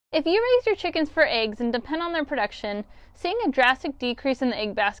If you raise your chickens for eggs and depend on their production, seeing a drastic decrease in the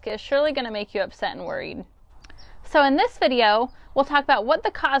egg basket is surely going to make you upset and worried. So in this video, we'll talk about what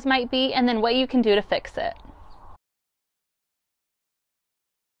the cause might be and then what you can do to fix it.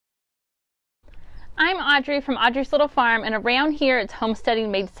 I'm Audrey from Audrey's Little Farm, and around here it's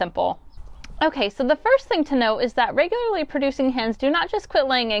homesteading made simple. Okay, so the first thing to note is that regularly producing hens do not just quit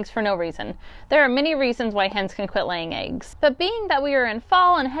laying eggs for no reason. There are many reasons why hens can quit laying eggs. But being that we are in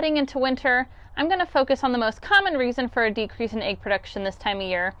fall and heading into winter, I'm going to focus on the most common reason for a decrease in egg production this time of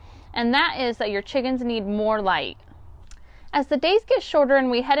year, and that is that your chickens need more light. As the days get shorter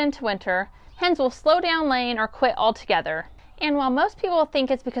and we head into winter, hens will slow down laying or quit altogether. And while most people think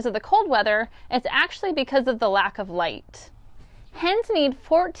it's because of the cold weather, it's actually because of the lack of light. Hens need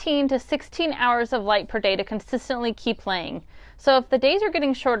 14 to 16 hours of light per day to consistently keep laying. So if the days are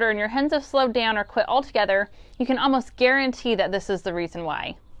getting shorter and your hens have slowed down or quit altogether, you can almost guarantee that this is the reason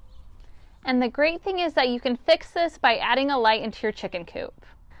why. And the great thing is that you can fix this by adding a light into your chicken coop.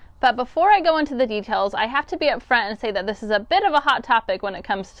 But before I go into the details, I have to be upfront and say that this is a bit of a hot topic when it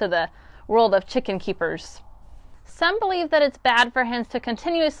comes to the world of chicken keepers. Some believe that it's bad for hens to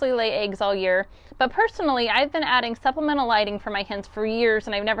continuously lay eggs all year, but personally, I've been adding supplemental lighting for my hens for years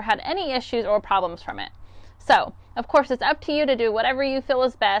and I've never had any issues or problems from it. So, of course, it's up to you to do whatever you feel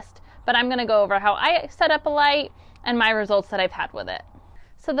is best, but I'm going to go over how I set up a light and my results that I've had with it.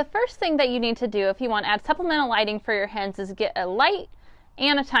 So the first thing that you need to do if you want to add supplemental lighting for your hens is get a light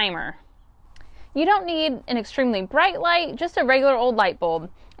and a timer. You don't need an extremely bright light, just a regular old light bulb.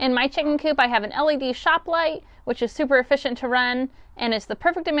 In my chicken coop, I have an LED shop light, which is super efficient to run, and it's the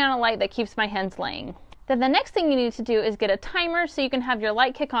perfect amount of light that keeps my hens laying. Then the next thing you need to do is get a timer so you can have your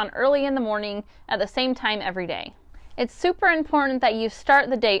light kick on early in the morning at the same time every day. It's super important that you start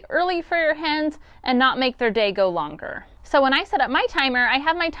the day early for your hens and not make their day go longer. So when I set up my timer, I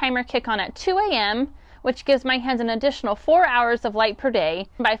have my timer kick on at 2 a.m., which gives my hens an additional 4 hours of light per day.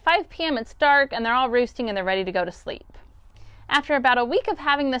 By 5 p.m. it's dark and they're all roosting and they're ready to go to sleep. After about a week of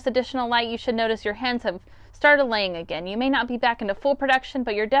having this additional light, you should notice your hens have started laying again. You may not be back into full production,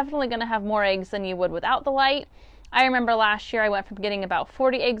 but you're definitely going to have more eggs than you would without the light. I remember last year I went from getting about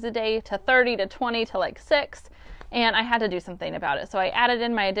 40 eggs a day to 30 to 20 to like 6, and I had to do something about it. So I added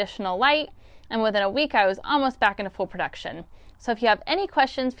in my additional light, and within a week I was almost back into full production. So if you have any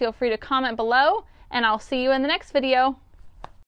questions, feel free to comment below, and I'll see you in the next video.